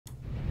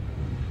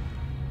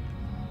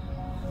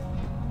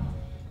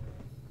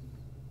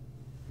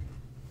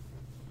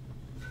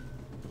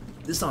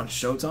This on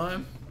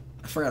Showtime?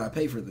 I forgot I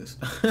paid for this.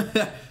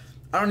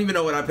 I don't even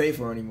know what I pay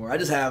for anymore. I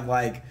just have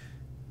like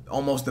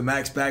almost the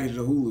max package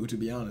of Hulu, to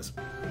be honest.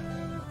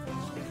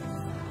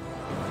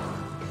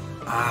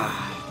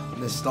 Ah,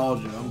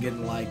 nostalgia. I'm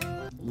getting like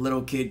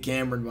little kid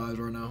Cameron vibes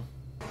right now.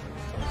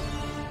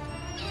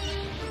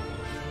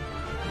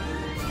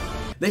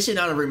 They should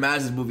not have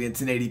remastered this movie in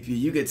 1080p.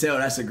 You could tell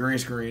that's a green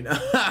screen.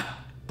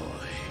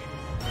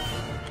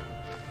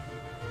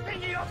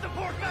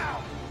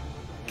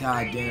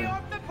 God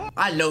damn.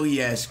 I know he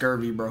has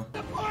scurvy, bro.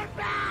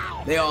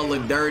 They all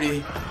look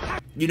dirty.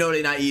 You know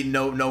they not eating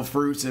no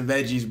fruits and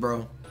veggies,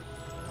 bro.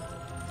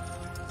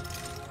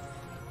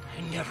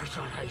 I never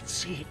thought I'd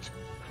see it.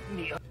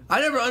 I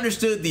never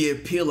understood the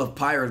appeal of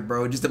pirates,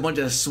 bro. Just a bunch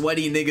of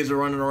sweaty niggas are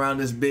running around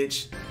this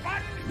bitch.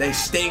 They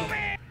stink.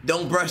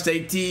 Don't brush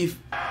their teeth.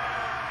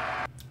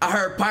 I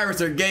heard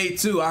pirates are gay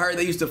too. I heard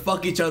they used to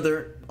fuck each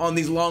other on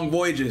these long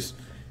voyages.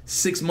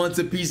 6 months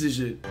a piece of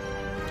shit.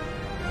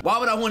 Why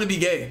would I want to be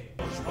gay?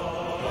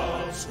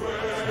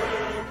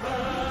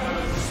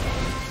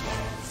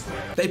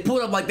 They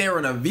pulled up like they were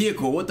in a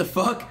vehicle. What the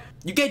fuck?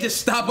 You can't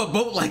just stop a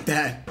boat like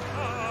that.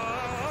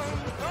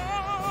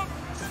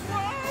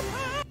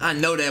 I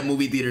know that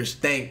movie theaters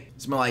stink.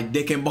 Smell like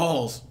dick and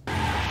balls.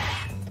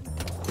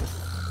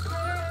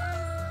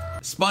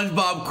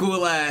 SpongeBob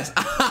cool ass.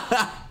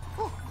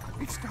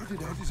 It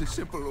started out as a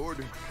simple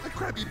order. A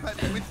Krabby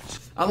Patty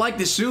with... I like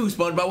the shoes,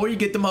 SpongeBob. Where you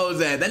get them hoes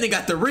at? That nigga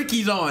got the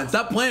Rickies on.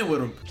 Stop playing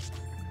with them.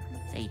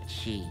 Say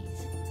cheese.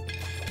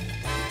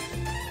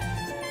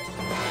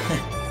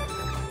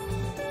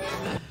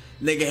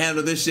 Nigga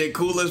handle this shit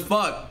cool as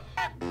fuck.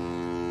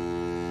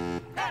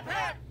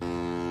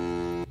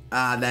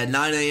 Ah, that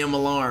 9 a.m.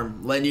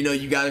 alarm letting you know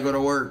you gotta go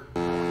to work.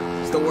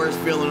 It's the worst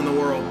feeling in the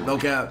world. No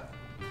cap.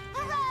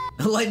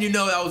 Letting you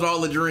know that was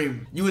all a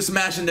dream. You was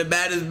smashing the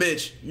baddest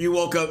bitch. You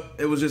woke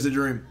up, it was just a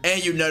dream.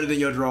 And you nutted in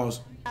your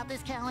drawers.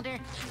 This calendar,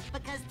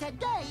 because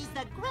today's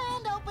the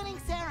grand opening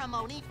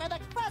ceremony for the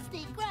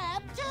Krusty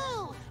Krab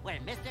 2, where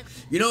Mr.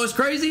 You know what's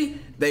crazy?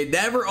 They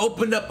never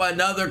opened up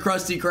another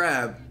Krusty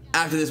Krab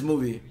after this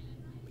movie.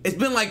 It's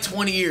been like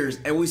 20 years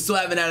and we still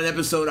haven't had an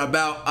episode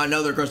about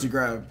another Krusty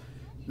Krab.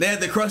 They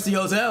had the Krusty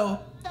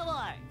Hotel.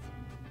 Awards.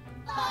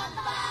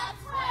 SpongeBob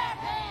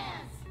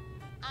SquarePants.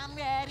 I'm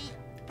ready.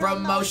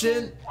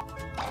 Promotion.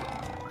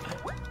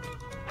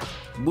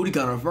 Booty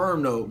kind of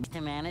firm though.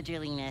 Mr.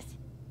 Managerliness.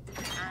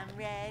 I'm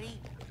ready.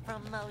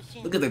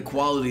 Promotion. Look at the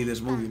quality of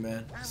this movie,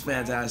 man. It's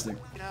fantastic.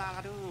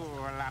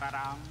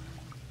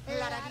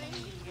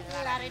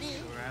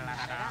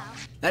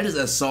 That is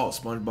assault,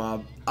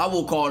 SpongeBob. I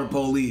will call the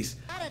police.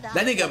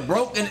 That nigga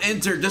broke and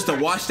entered just to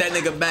watch that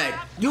nigga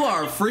back. You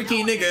are a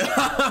freaky nigga.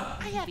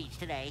 I have each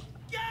today.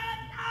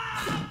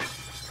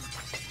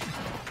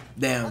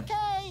 Damn.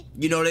 Okay.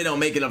 You know they don't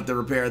make enough to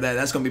repair that.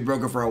 That's gonna be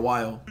broken for a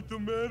while.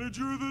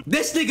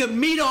 This nigga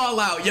meat all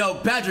out. Yo,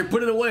 Patrick,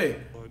 put it away.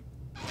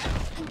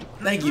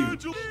 Thank you.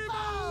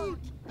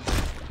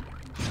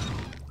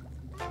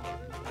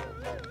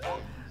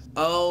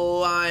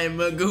 Oh, I'm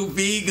a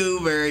goofy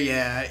goober,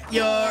 yeah.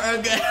 You're a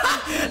good.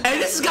 Hey,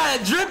 this is kind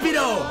of drippy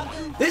though.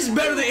 This is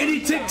better than any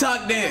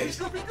TikTok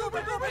dance. I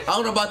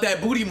don't know about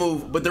that booty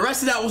move, but the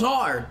rest of that was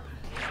hard.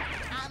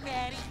 I'm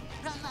ready.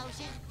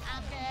 Promotion.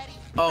 I'm ready.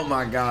 Oh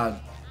my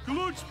god. Good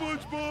luck,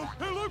 SpongeBob.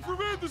 Hey, look for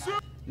me.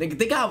 Nigga,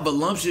 think how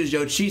voluptuous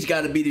your cheeks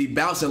gotta be to be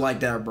bouncing like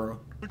that, bro.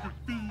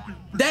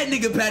 That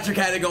nigga Patrick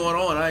had it going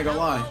on, I ain't gonna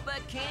lie.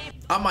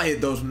 I might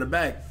hit those from the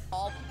back.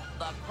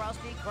 The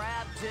Krusty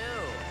Krab 2.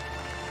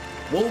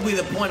 What would be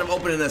the point of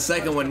opening a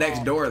second one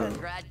next door though?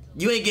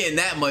 You ain't getting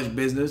that much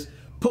business.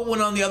 Put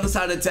one on the other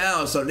side of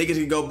town so niggas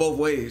can go both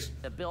ways.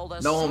 To build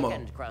a No homo.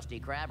 second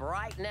Krusty Krab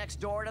right next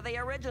door to the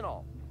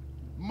original.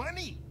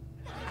 Money.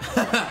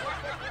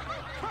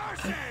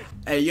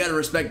 Hey, you gotta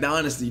respect the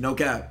honesty, no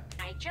cap.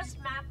 I just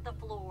mapped the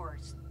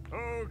floors.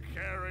 Oh,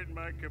 Karen,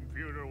 my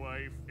computer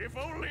wife. If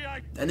only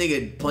I... That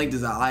nigga Planked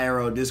is an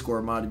IRL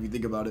Discord mod if you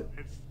think about it.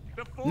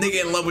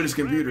 Nigga in love with his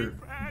computer.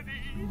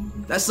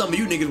 That's some of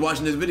you niggas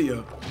watching this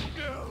video.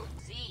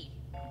 Z.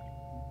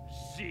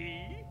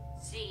 Z?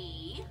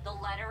 Z, the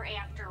letter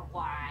after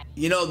Y.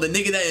 You know, the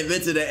nigga that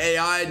invented the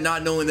AI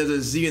not knowing there's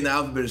a Z in the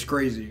alphabet is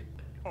crazy.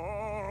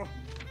 Oh,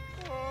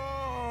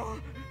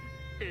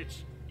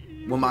 it's...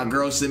 When my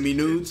girl sent me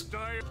nudes.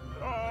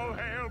 All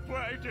hail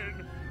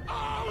Plankton.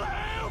 All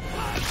hail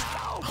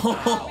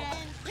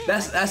Plankton.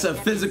 That's a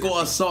physical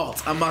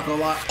assault. I'm not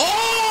gonna lie.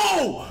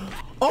 Oh!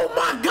 Oh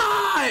my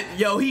god!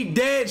 Yo, he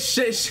dead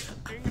shit.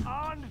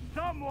 On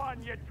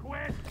someone, you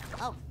twit.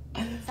 Oh,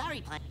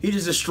 sorry, Plankton. He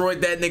just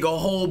destroyed that nigga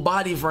whole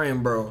body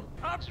frame, bro.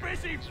 I'm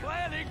busy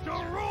planning to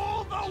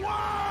rule the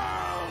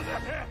world.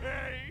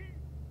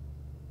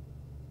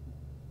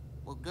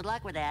 Well, good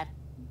luck with that.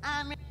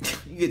 I'm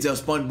You can tell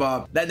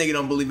SpongeBob, that nigga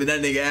don't believe in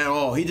that nigga at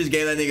all. He just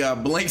gave that nigga a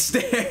blank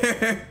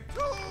stare.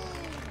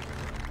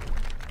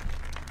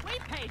 We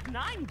paid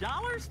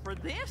 $9 for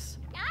this?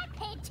 I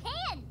paid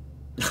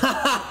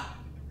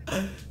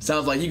 10.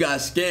 Sounds like you got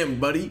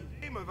scammed, buddy.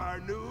 Name of our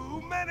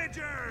new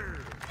manager.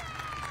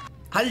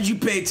 How did you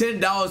pay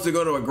 $10 to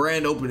go to a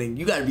grand opening?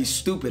 You gotta be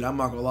stupid, I'm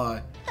not gonna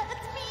lie.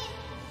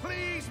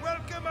 Please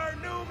welcome our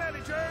new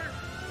manager,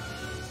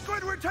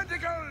 Squidward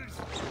Tentacles.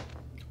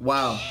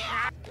 Wow.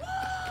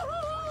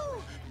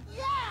 Woo-hoo!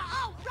 Yeah,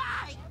 all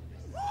right.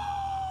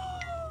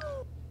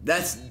 Woo!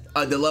 That's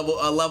a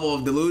level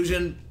of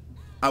delusion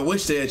I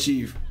wish they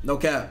achieve. No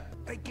cap.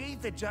 I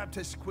gave the job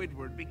to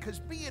Squidward because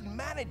being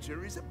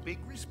manager is a big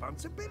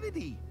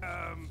responsibility.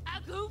 A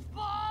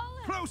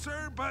goofball?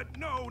 Closer, but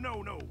no.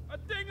 A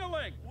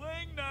ding-a-ling.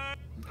 Wingnut.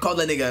 Call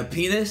that nigga a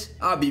penis?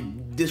 I'll be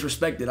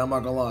disrespected, I'm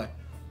not gonna lie.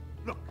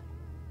 Look,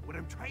 what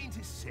I'm trying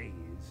to say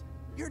is,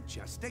 you're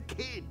just a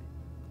kid.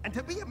 And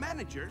to be a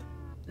manager...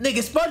 Nigga,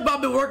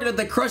 SpongeBob been working at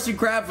the Krusty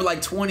Krab for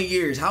like 20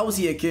 years. How was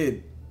he a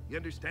kid? You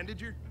understand,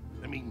 Edger?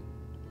 I mean,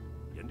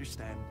 you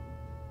understand?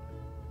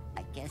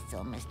 I guess so,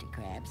 Mr.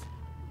 Krabs.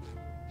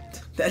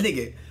 That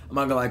nigga, I'm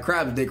not gonna lie,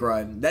 Krabs dick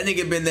riding. That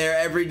nigga been there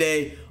every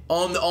day,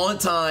 on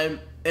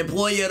time,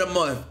 employee of the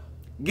month.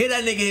 Get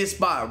that nigga his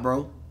spot,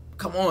 bro.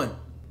 Come on.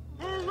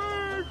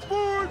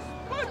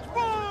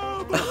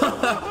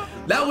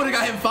 That would've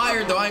got him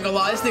fired though, I ain't gonna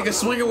lie. This nigga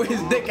swinging with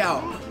his dick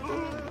out.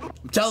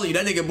 I'm telling you,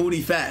 that nigga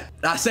booty fat.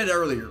 I said it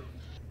earlier.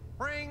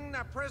 Bring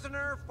the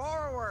prisoner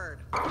forward.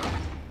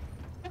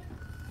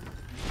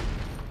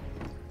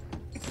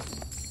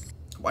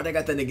 Why they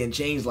got that nigga in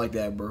chains like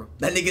that, bro?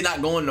 That nigga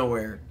not going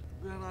nowhere.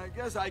 Then I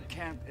guess I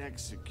can't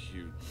execute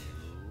you.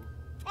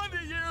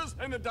 20 years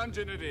in the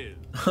dungeon it is.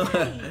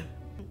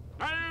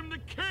 I am the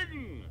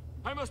king.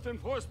 I must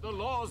enforce the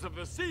laws of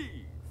the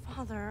sea.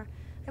 Father,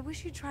 I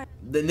wish you tried.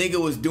 The nigga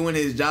was doing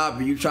his job,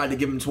 but you tried to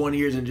give him 20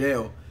 years in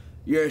jail.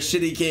 You're a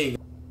shitty king.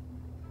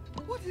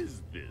 What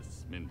is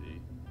this, Mindy?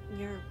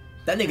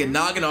 That nigga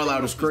noggin all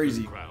out is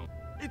crazy. Crown.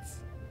 It's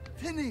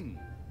thinning.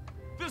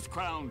 This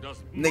crown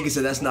doesn't. Nigga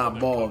said that's not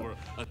bald.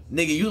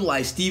 Nigga, you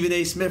like Stephen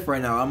A. Smith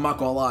right now. I'm not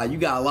gonna lie. You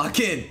gotta lock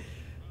in.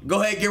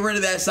 Go ahead, get rid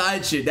of that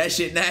side shit. That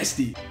shit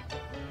nasty.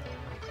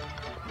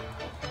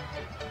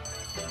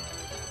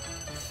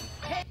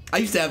 I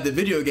used to have the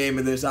video game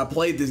of this. I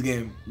played this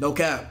game. No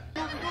cap.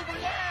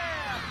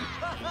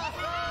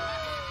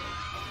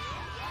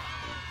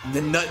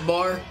 The nut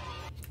bar.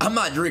 I'm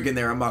not drinking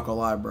there. I'm not gonna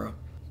lie, bro.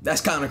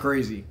 That's kind of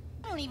crazy.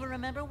 I don't even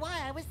remember why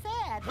I was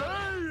sad.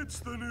 Hey, it's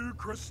the new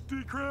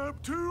Krusty Krab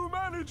 2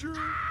 manager.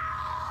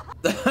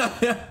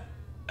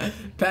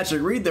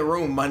 Patrick, read the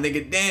room, my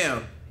nigga.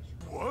 Damn.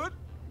 What?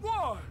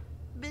 Why?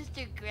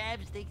 Mr.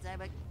 Krabs thinks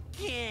I'm a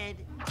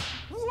kid.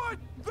 What?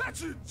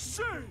 That's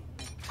insane.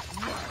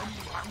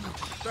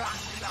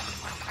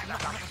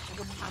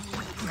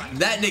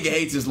 That nigga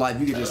hates his life.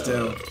 You can just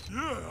tell.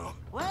 Yeah.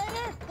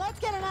 Waiter, let's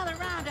get another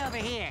round over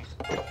here.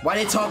 Why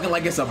they talking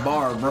like it's a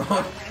bar, bro?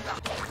 All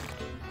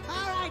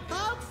right,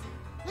 folks.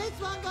 This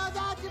one goes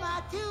out to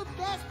my two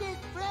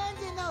bestest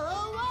friends in the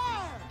whole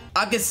world.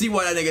 I can see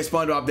why that nigga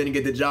SpongeBob didn't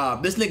get the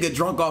job. This nigga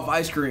drunk off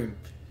ice cream.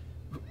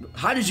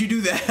 How did you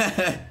do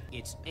that?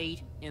 It's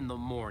 8 in the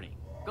morning.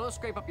 Go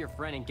scrape up your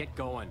friend and get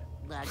going.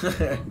 Look,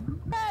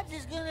 Krabs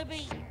is gonna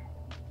be...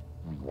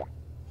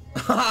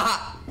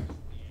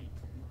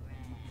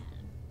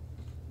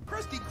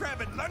 Krusty Krab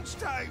at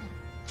lunchtime.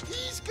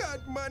 He's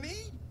got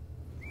money.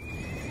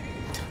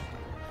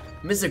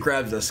 Mr.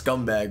 Krabs a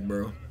scumbag,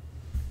 bro.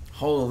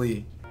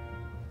 Holy.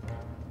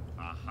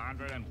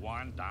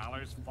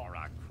 $101 for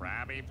a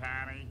Krabby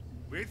Patty?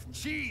 With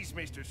cheese,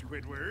 Mr.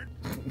 Squidward.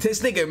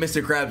 This nigga,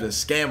 Mr. Krabs, a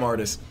scam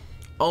artist.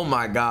 Oh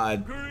my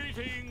god.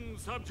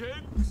 Greetings,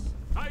 subjects.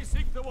 I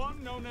seek the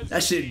one known as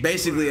That shit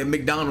basically a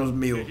McDonald's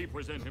meal. Did he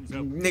present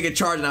himself? Nigga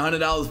charging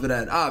 $100 for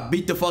that. I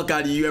beat the fuck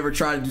out of you ever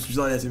try to do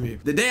something like that to me.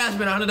 The day I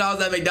spent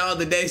 $100 at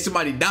McDonald's, the day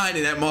somebody died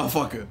in that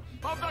motherfucker.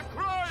 Of the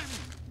crime!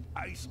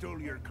 I stole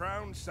your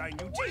crown, sign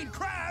Eugene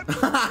Krab.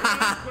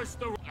 Relinquish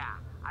the Yeah,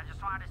 I just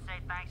wanted to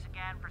say thanks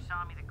again for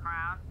selling me the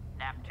crown.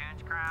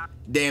 Neptune's crown.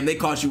 Damn, they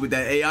caught you with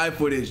that AI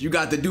footage. You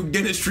got the Duke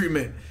Dennis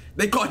treatment.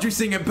 They caught you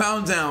singing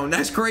Pound Town.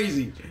 That's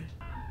crazy.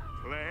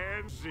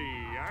 Plan Z.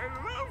 I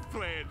love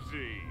Plan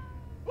Z.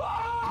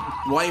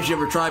 Why ain't you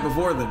ever tried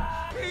before then?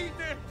 Feed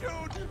the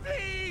dude,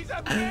 please.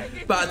 I'm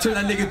begging. About to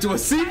turn that nigga into a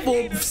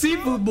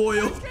seafood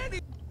boil.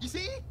 You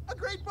see? A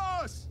great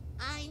boss.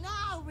 I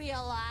now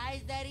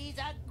realize that he's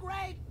a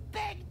great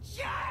big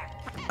jerk.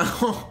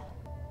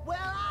 Well,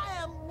 I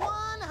am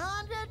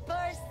 100%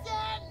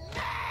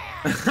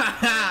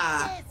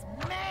 mad. This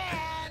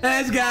man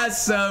Has got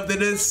something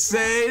to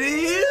say to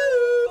you.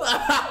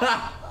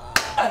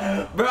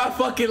 Bro, I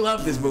fucking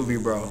love this movie,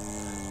 bro.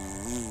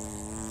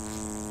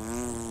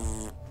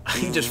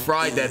 He just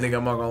fried that nigga,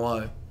 I'm not gonna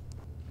lie.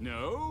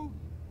 No?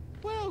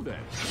 Well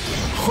then.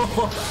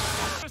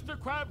 Mr.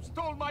 Krab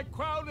stole my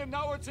crown and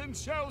now it's in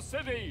Shell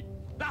City.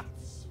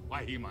 That's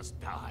why he must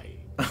die.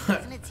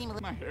 Doesn't it seem a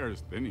little... My hair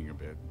is thinning a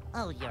bit.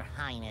 Oh, your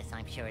highness,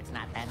 I'm sure it's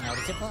not that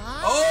noticeable.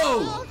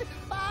 Oh!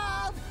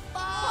 Bald.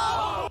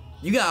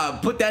 You gotta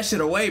put that shit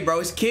away, bro.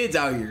 It's kids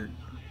out here.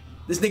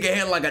 This nigga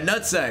handled like a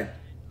nutsack.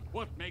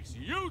 What makes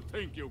you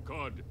think you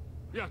could?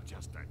 You're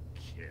just a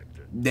kid.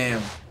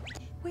 Damn.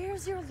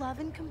 Where's your love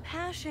and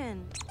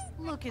compassion?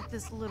 Look at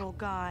this little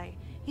guy.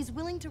 He's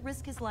willing to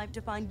risk his life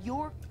to find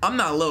your... I'm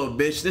not little,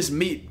 bitch. This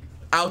meat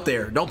out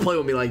there. Don't play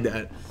with me like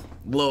that,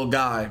 little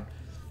guy.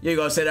 You ain't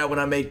gonna say that when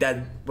I make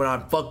that, when I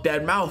fuck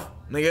that mouth,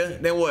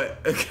 nigga. Then what?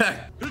 Okay.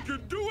 He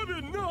can do it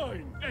in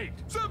 9, 8,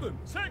 7,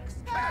 6.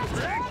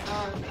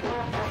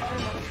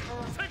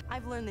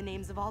 I've learned the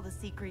names of all the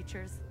sea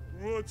creatures.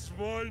 What's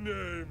my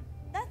name?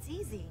 That's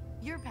easy.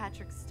 You're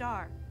Patrick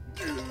Star.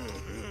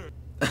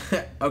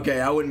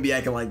 Okay, I wouldn't be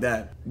acting like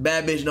that.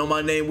 Bad bitch know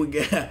my name. We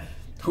can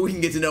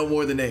get to know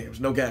more than names.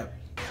 No cap.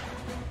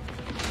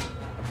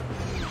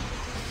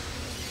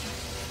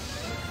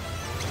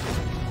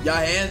 Y'all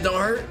hands don't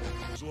hurt?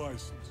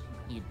 License.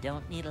 You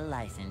don't need a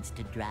license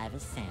to drive a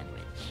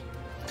sandwich.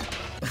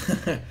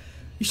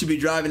 You should be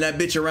driving that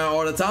bitch around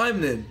all the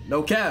time then.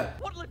 No cap.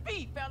 What'll it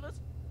be, fellas?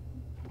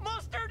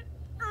 Mustard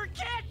or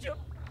ketchup?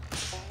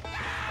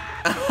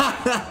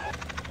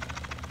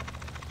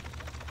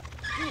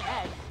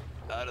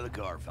 Out of the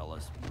car,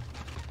 fellas.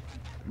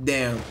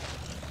 Damn.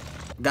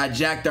 Got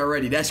jacked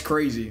already. That's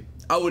crazy.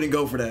 I wouldn't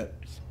go for that.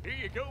 Here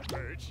you go,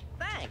 Birch.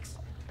 Thanks.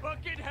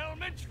 Bucket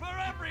helmets for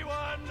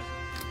everyone.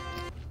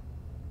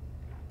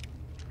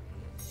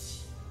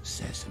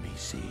 Sesame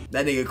seed.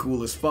 That nigga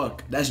cool as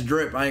fuck. That's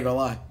drip. I ain't gonna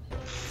lie.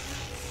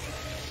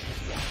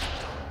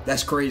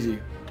 That's crazy.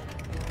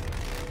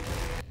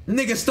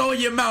 Nigga stole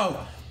your mouth.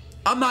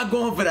 I'm not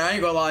going for that. I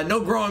ain't gonna lie.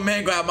 No grown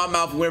man go out my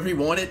mouth whenever he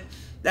wanted.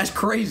 That's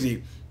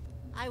crazy.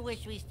 I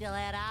wish we still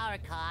had our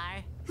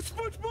car.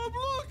 SpongeBob,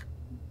 look!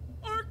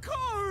 Our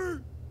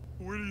car!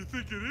 Where do you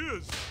think it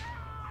is?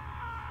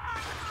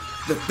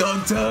 The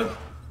thug tug.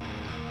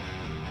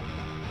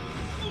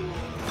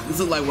 This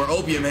is like where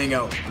opium hang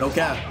out. No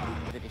cap.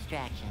 The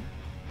distraction.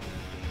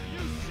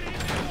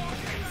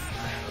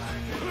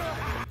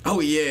 Oh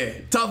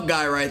yeah. Tough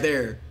guy right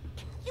there.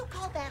 You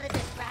call that a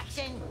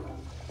distraction?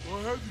 Well,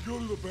 I had to go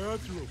to the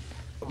bathroom.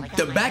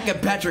 The back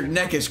of Patrick's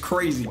neck is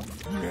crazy.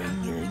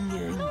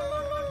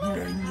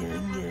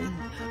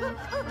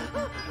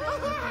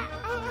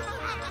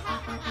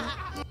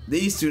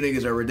 These two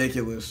niggas are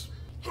ridiculous.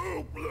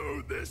 Who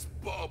blew this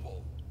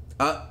bubble?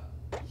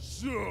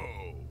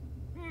 So,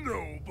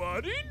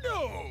 nobody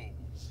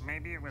knows.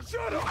 Maybe it was...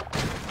 Shut up!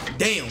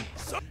 Damn.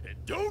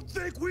 And don't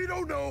think we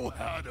don't know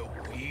how to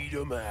weed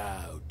them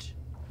out.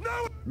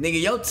 No!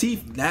 Nigga, your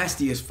teeth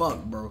nasty as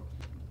fuck, bro.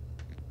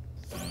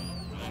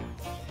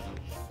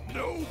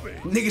 No, baby.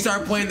 Niggas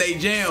start playing they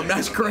jam.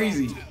 That's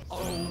crazy.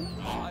 Oh, I'm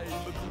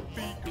a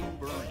goofy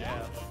goober,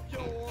 yeah.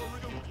 You're a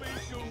goofy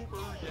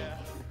goober, yeah.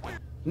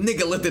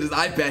 Nigga lifted his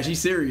eye patch. He's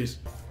serious.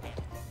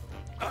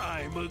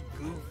 I'm a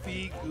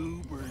goofy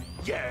goober,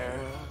 yeah.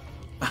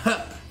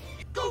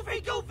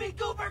 Goofy, goofy,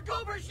 goober,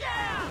 goobers,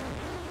 yeah!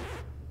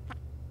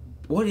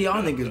 What are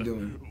y'all niggas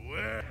doing?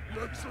 Well,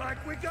 looks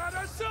like we got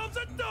ourselves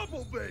a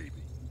double baby.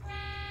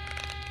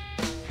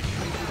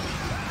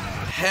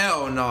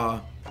 Hell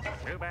nah.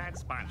 Too bad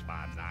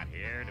SpongeBob's not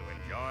here to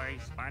enjoy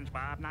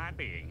SpongeBob not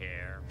being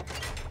here.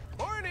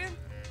 Morning.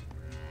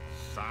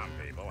 Some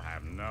people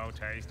have no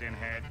taste in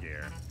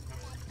headgear.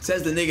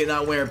 Says the nigga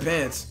not wearing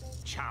pants.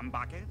 Chum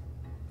bucket,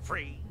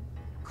 free,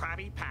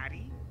 Krabby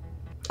Patty.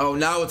 Oh,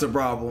 now it's a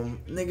problem.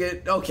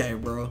 Nigga, okay,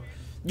 bro.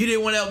 You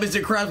didn't want to help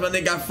Mr. Krabs, but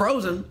they got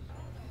frozen.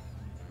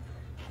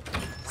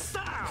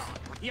 So,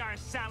 you're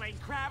selling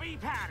Krabby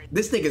Patty.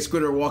 This nigga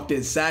Squidward walked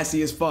in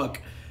sassy as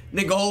fuck.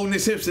 Nigga holding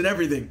his hips and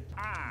everything.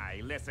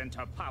 I listen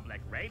to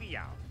public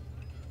radio.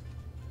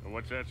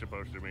 What's that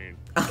supposed to mean?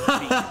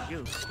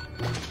 You.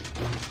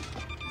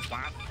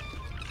 What?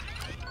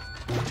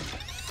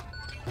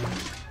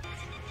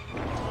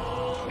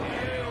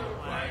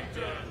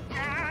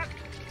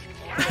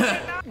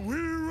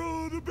 We're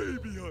on a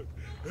baby hunt.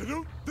 I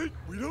don't think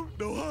we don't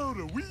know how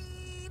to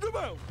weed them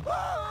out.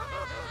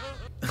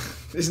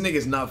 This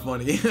nigga's not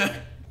funny.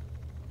 Hey,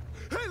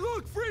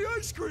 look, free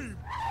ice cream.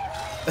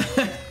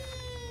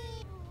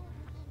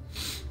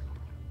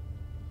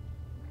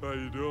 How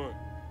you doing?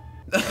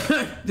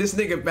 This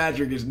nigga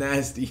Patrick is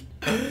nasty.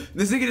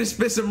 This nigga just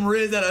spit some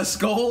Riz at a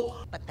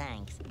skull. But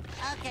thanks.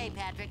 Okay,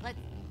 Patrick, let's...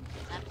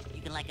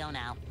 you can let go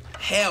now.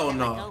 Hell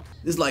no.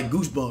 This is like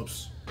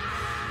Goosebumps.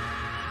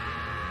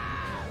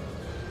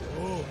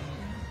 Oh.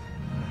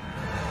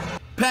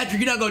 Patrick,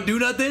 you not gonna do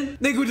nothing?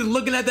 Nigga was just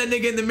looking at that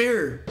nigga in the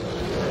mirror.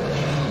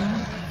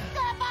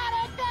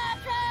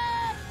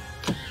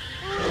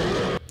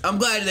 I'm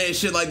glad there ain't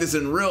shit like this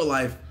in real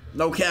life.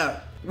 No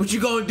cap. What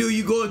you gonna do?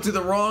 You go into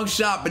the wrong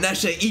shop and that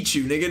shit eat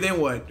you, nigga. Then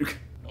what?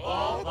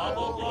 All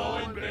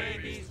bubble-blowing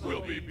babies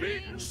will be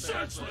beaten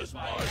senseless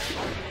by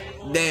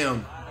you.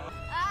 Damn.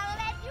 I'll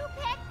let you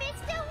pet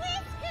Mr.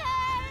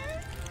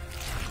 Whiskers.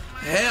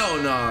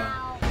 Hell no.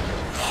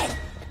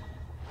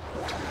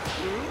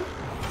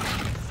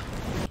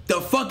 The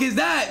fuck is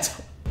that?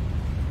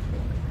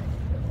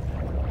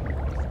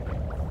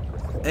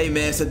 Hey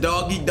man, it's a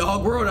dog eat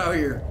dog world out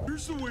here.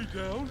 Here's the way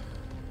down.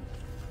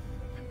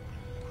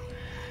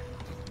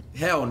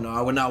 Hell no,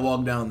 I would not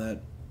walk down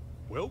that.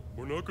 Well,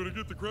 we're not gonna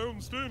get the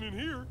crowd standing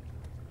here.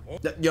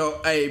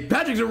 Yo, hey,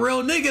 Patrick's a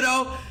real nigga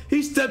though.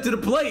 He stepped to the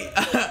plate.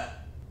 Hey,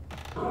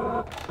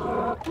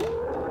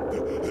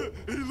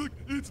 look,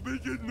 it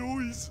get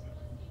noise.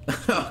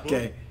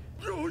 Okay.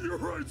 Oh, you're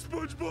right,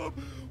 SpongeBob.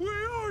 We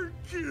are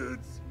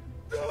kids.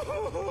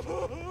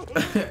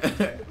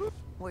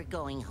 We're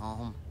going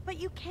home. But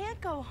you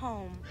can't go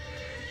home.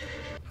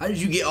 How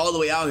did you get all the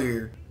way out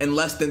here in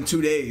less than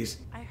 2 days?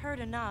 I heard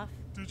enough.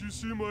 Did you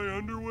see my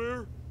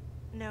underwear?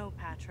 No,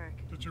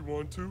 Patrick. Did you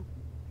want to?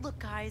 Look,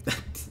 guys.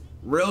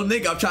 Real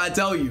nigga, I'm trying to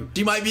tell you.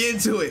 She might be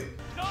into it.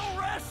 No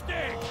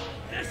resting.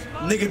 This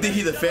Nigga think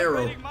he's a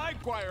pharaoh. My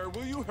choir.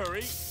 Will you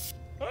hurry?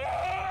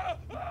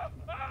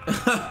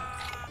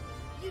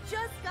 You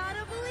just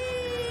gotta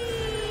believe.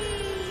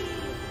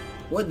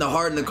 What in the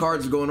heart and the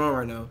cards is going on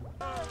right now?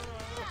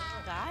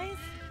 Guys,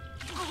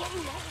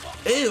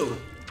 Ew.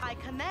 I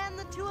command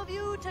the two of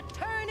you to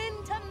turn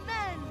into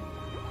men.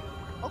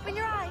 Open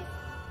your eyes.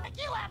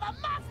 You have a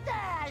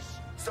mustache!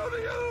 So do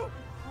you.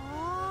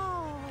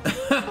 Oh.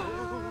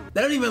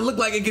 That don't even look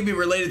like it can be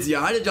related to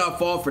y'all. How did y'all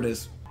fall for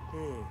this?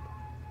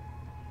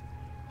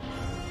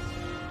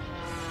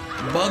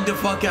 Bug the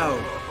fuck out.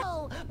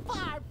 Oh,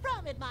 far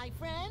from it, my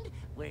friend.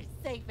 We're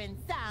safe and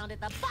sound at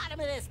the bottom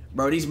of this.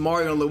 Bro, these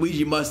Mario and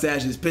Luigi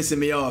mustaches pissing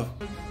me off.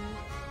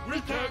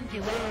 We can't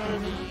do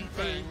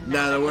anything.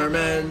 Now that we're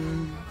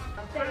men.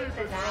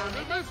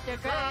 Mr.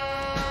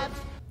 Krabs.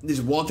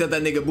 Just walked out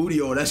that nigga booty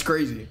hole. That's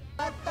crazy.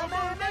 But the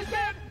mermaid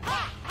said,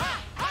 ha, ha,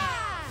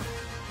 ha.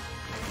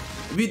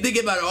 If you think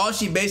about it, all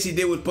she basically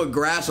did was put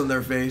grass on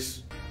their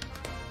face.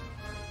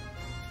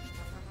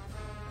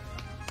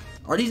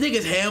 Are these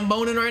niggas ham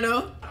boning right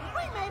now?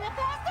 We made it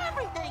past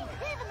everything,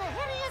 even the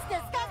hideous,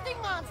 disgusting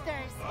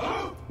monsters.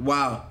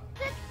 Wow.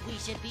 We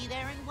should be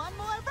there in one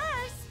more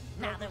verse.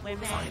 Now that we're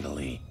men.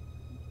 Finally.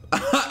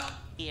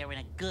 You're in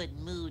a good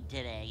mood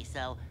today,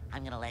 so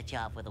I'm gonna let you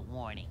off with a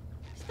warning.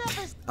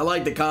 Stuff is I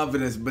like the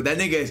confidence, but that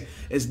nigga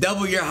is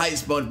double your height,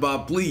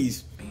 SpongeBob,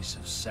 please. Piece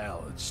of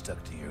salad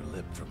stuck to your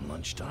lip from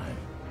lunchtime.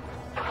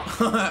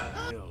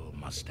 Real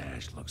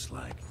mustache looks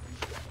like.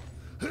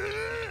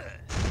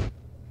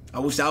 I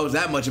wish I was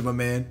that much of a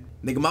man.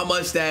 Nigga, my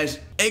mustache,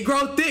 it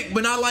grow thick,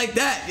 but not like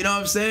that. You know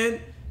what I'm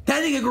saying?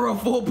 That nigga grew a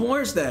full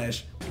porn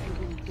stash.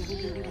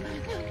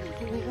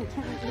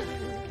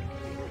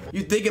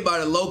 You think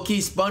about it, low-key,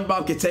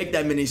 SpongeBob could take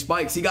that many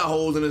spikes. He got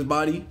holes in his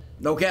body.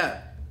 No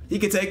cap. He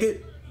could take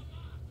it.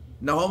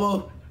 No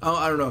homo?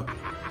 I don't know.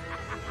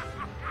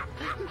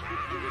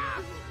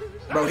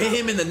 Bro, hit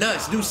him in the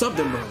nuts. Do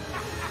something, bro.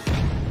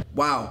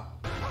 Wow.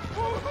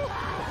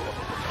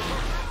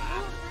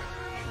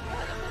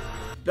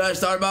 You know what I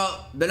start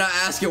about? They're not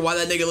asking why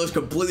that nigga looks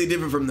completely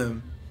different from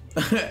them.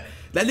 That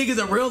nigga's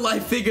a real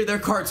life figure, they're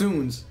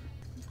cartoons.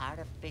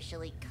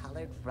 artificially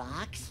colored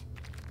rocks.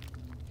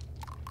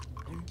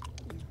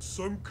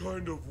 Some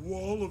kind of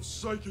wall of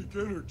psychic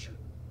energy.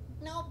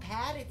 No,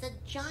 Pat, it's a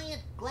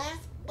giant glass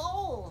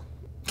bowl.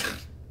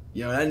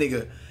 Yo, that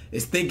nigga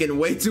is thinking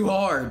way too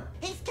hard.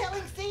 He's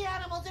killing sea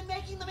animals and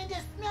making them into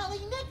smelly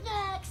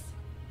knickknacks.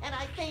 And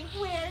I think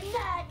we're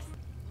next.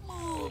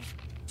 Move.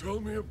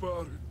 Tell me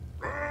about it.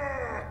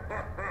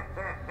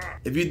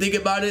 If you think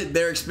about it,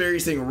 they're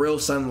experiencing real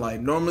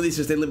sunlight. Normally,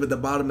 since they live at the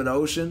bottom of the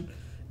ocean,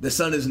 the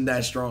sun isn't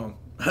that strong.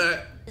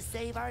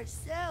 Save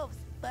ourselves,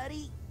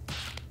 buddy.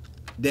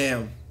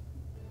 Damn.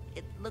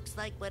 It looks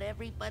like what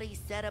everybody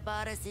said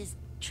about us is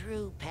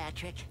true,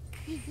 Patrick.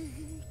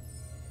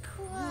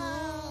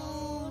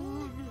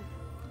 Clown.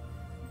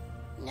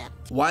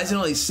 Why is it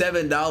only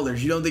 $7?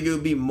 You don't think it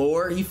would be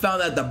more? He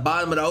found at the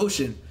bottom of the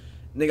ocean.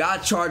 Nigga,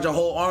 I'd charge a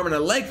whole arm and a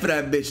leg for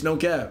that bitch, no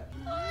cap.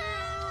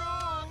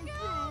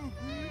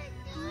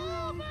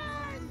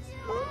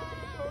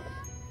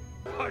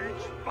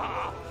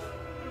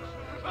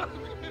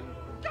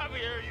 Come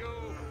here, you.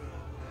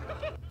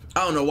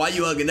 I don't know why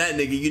you hugging that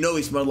nigga. You know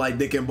he smelled like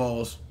dick and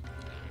balls.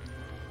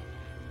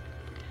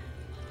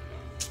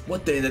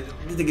 What the?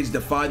 You think it's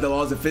defied the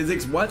laws of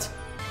physics? What?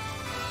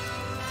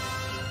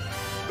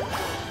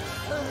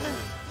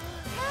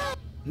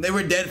 They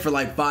were dead for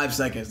like 5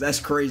 seconds. That's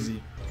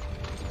crazy.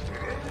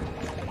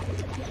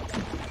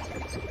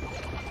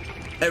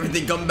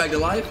 Everything coming back to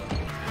life?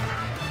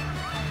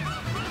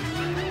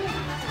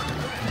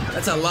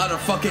 That's a lot of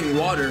fucking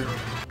water.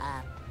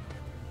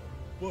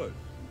 What?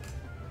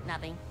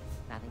 Nothing.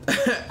 Nothing.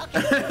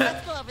 Okay,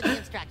 let's go over the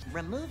instructions.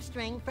 Remove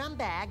string from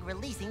bag,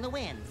 releasing the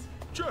winds.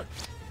 Check.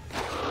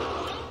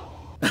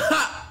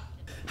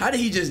 How did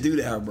he just do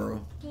that,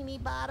 bro? Teeny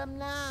bottom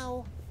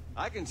now.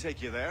 I can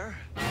take you there.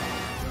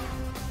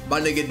 My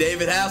nigga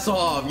David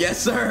Hasselhoff, yes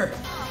sir.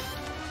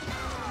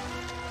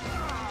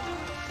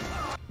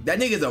 That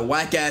nigga's a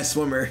whack ass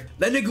swimmer.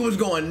 That nigga was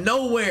going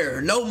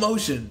nowhere, no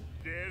motion.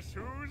 Guess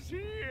who's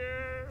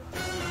here?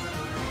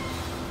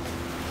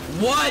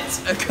 What?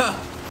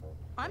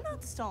 I'm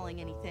not stalling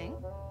anything.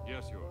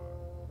 Yes, you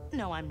are.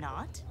 No, I'm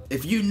not.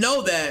 If you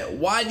know that,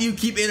 why do you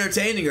keep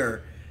entertaining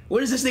her?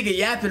 What is this nigga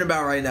yapping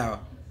about right now?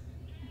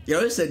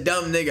 Yo, this is a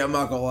dumb nigga, I'm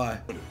not gonna lie.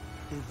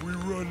 If we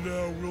run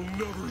now, we'll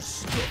never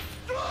stop.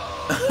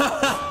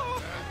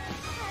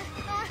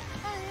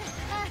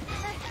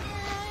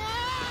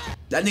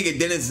 That nigga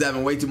Dennis is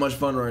having way too much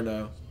fun right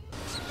now.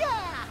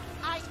 Yeah,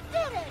 I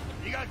did it.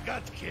 You got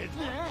guts, kid.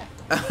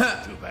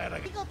 Too bad I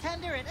Legal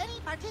tender at any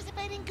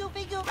participating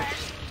Goofy Goober.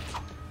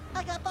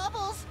 I got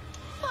bubbles.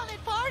 Fun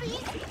at parties.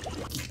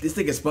 This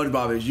nigga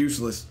SpongeBob is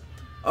useless.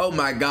 Oh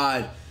my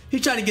god.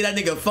 He trying to get that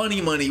nigga funny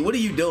money. What are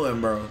you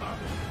doing, bro?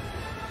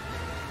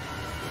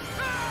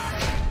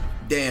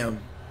 Damn.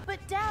 But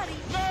Daddy,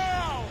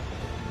 No!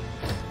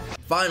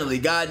 Finally,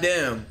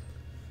 goddamn.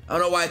 I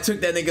don't know why it took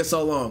that nigga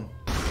so long.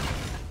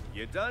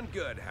 You done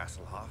good,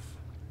 Hasselhoff.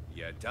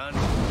 You done.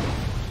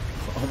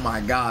 Oh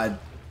my god.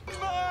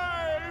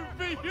 My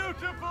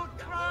beautiful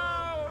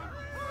crown!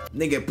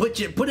 Nigga,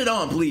 put it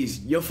on,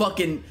 please. Your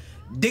fucking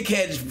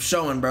dickhead's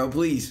showing, bro,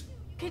 please.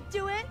 could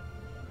do it.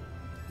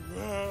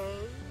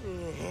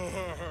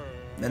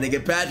 That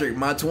nigga Patrick,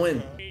 my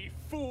twin. A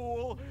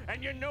fool,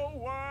 and you know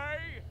why?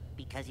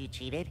 Because you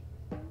cheated?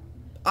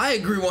 I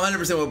agree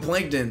 100% with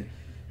Plankton.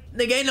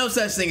 Nigga, ain't no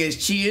such thing as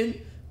cheating.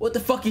 What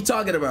the fuck you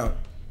talking about?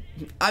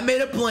 I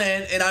made a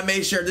plan, and I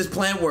made sure this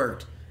plan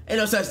worked. Ain't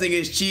no such thing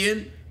as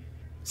cheating.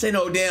 This ain't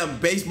no damn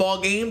baseball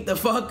game. The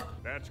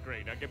fuck? That's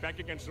great. Now get back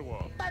against the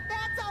wall. But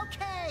that's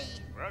okay.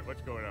 What?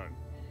 What's going on?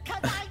 Cause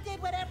I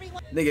did what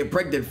everyone... Nigga,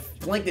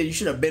 Plankton, you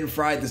should have been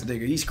fried this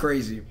nigga. He's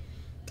crazy.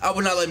 I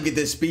would not let him get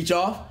this speech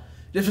off.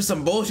 Just for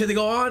some bullshit to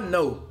go on?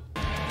 No.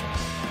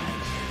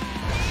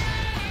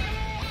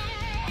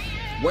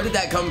 Where did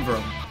that come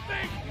from?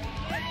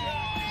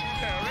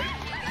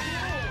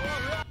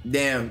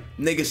 Damn,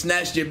 nigga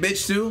snatched your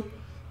bitch too?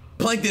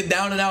 Plankton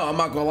down and out, I'm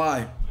not gonna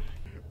lie.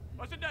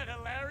 Wasn't that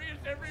hilarious,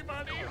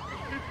 everybody?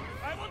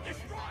 I will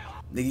destroy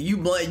all.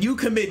 Nigga, you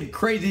commit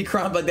crazy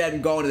crimes like that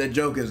and going to the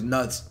joke is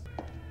nuts.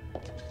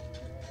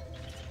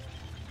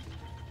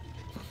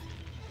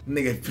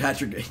 Nigga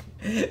Patrick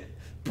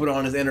put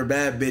on his inner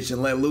bad bitch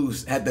and let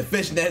loose. Had the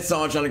fishnet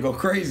on trying to go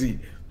crazy.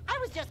 I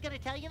was just gonna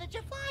tell you that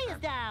your fly is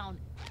down.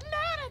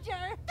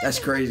 Manager! That's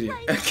crazy.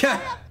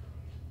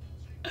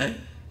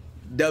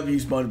 W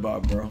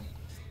SpongeBob, bro.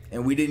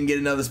 And we didn't get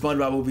another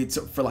SpongeBob movie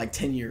for like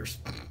 10 years.